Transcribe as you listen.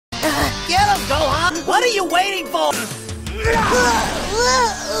What are you waiting for?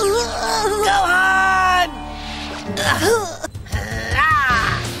 Gohan!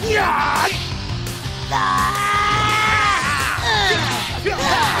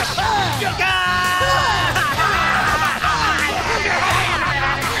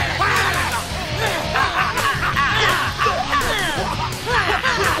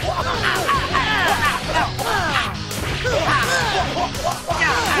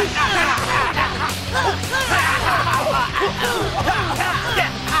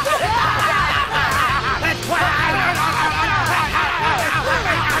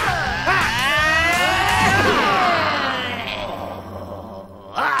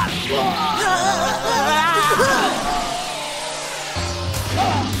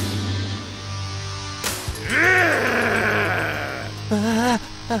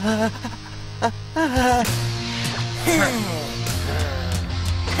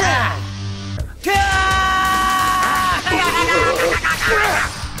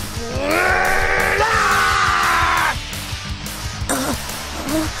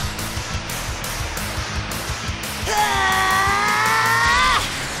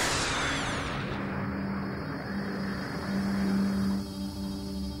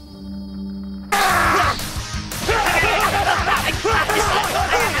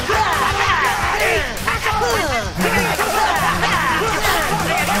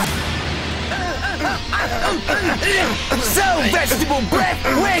 So, Vegetable Breath,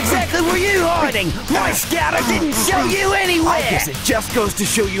 where exactly were you hiding? My scouter didn't show you anywhere! I guess it just goes to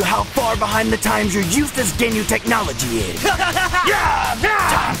show you how far behind the times your useless Ginyu technology is.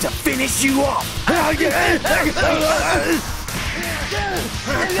 Time to finish you off!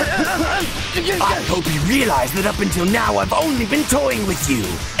 I hope you realize that up until now I've only been toying with you.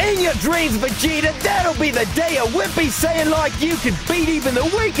 In your dreams, Vegeta, that'll be the day a Whippy Saiyan like you can beat even the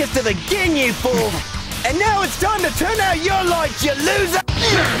weakest of the Ginyu fools. And now it's time to turn out your lights, you loser!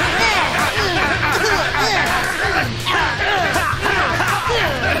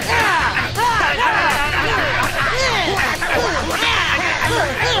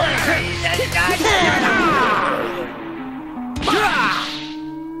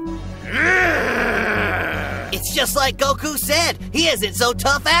 It's just like Goku said. He isn't so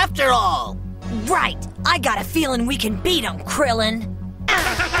tough after all. Right. I got a feeling we can beat him, Krillin.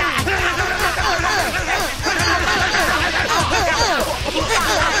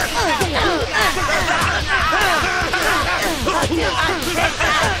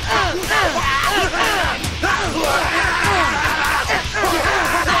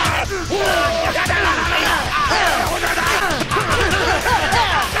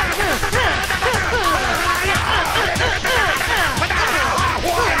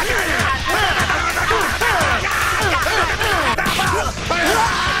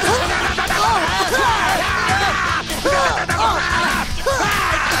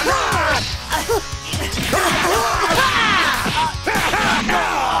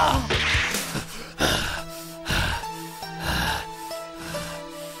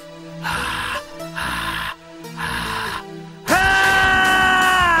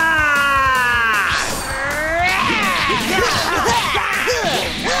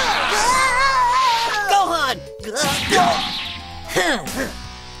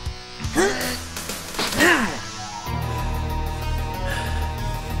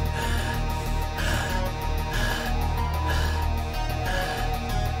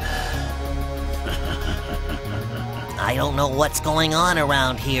 I don't know what's going on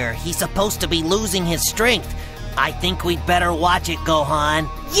around here. He's supposed to be losing his strength. I think we'd better watch it, Gohan.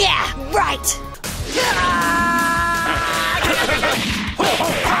 Yeah, right!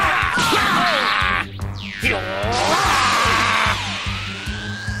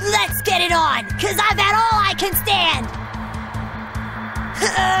 Let's get it on, 'cause I've had all I can stand!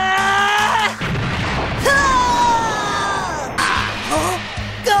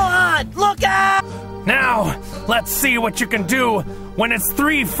 Gohan, look out! Now, let's see what you can do when it's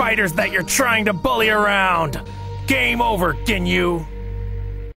 3 fighters that you're trying to bully around. Game over, Ginyu.